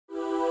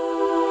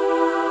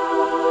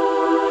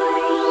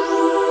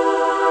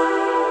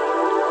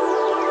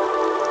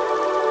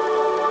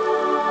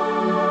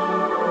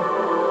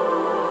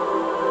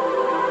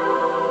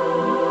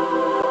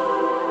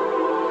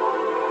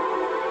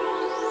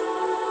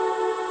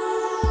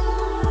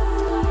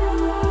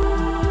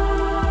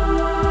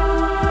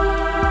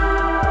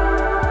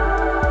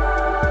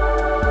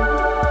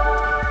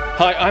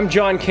Hi, I'm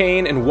John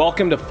Kane and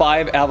welcome to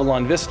 5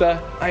 Avalon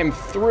Vista. I am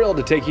thrilled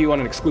to take you on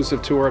an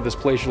exclusive tour of this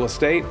palatial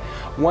estate,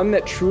 one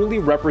that truly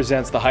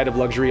represents the height of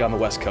luxury on the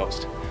West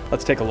Coast.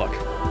 Let's take a look.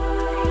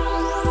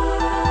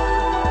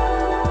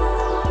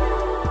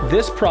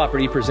 This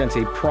property presents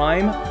a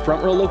prime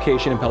front row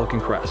location in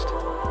Pelican Crest,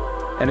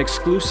 an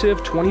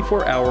exclusive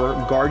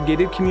 24-hour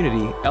guard-gated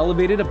community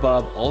elevated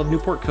above all of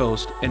Newport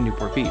Coast and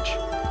Newport Beach.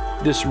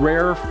 This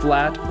rare,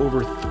 flat,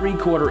 over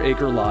 3/4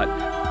 acre lot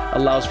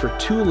allows for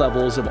 2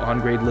 levels of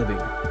on-grade living,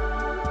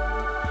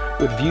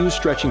 with views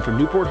stretching from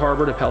Newport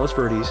Harbor to Palos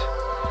Verdes,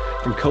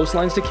 from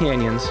coastlines to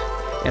canyons,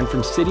 and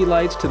from city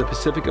lights to the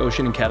Pacific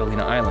Ocean and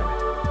Catalina Island.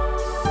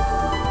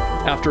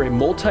 After a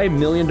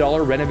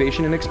multi-million-dollar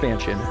renovation and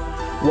expansion,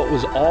 what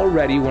was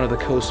already one of the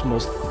coast's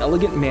most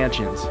elegant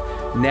mansions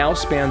now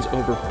spans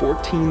over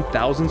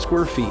 14,000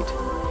 square feet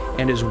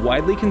and is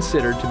widely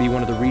considered to be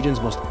one of the region's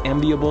most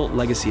enviable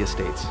legacy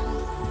estates.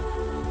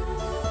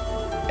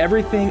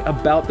 Everything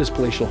about this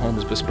palatial home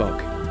is bespoke,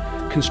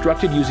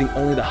 constructed using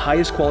only the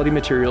highest quality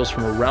materials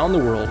from around the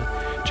world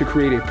to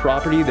create a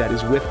property that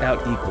is without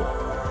equal,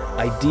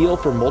 ideal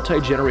for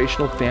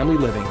multi-generational family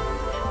living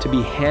to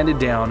be handed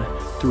down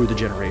through the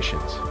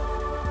generations.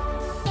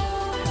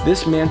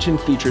 This mansion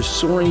features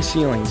soaring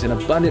ceilings and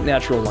abundant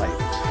natural light,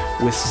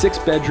 with 6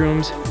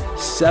 bedrooms,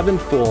 7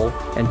 full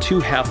and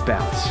 2 half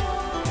baths,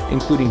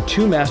 including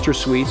 2 master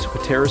suites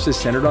with terraces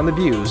centered on the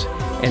views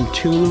and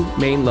 2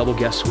 main level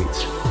guest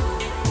suites.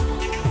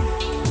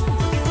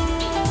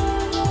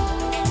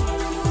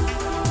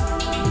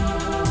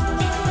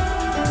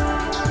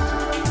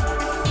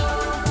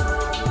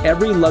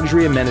 Every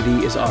luxury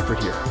amenity is offered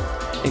here,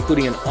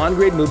 including an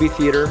on-grade movie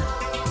theater,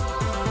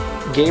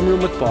 game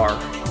room with bar,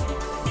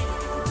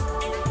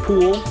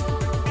 pool,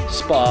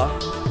 spa,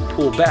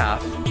 pool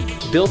bath,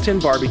 built-in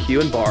barbecue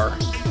and bar,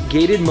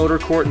 gated motor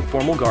court and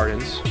formal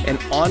gardens, and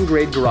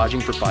on-grade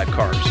garaging for 5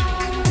 cars.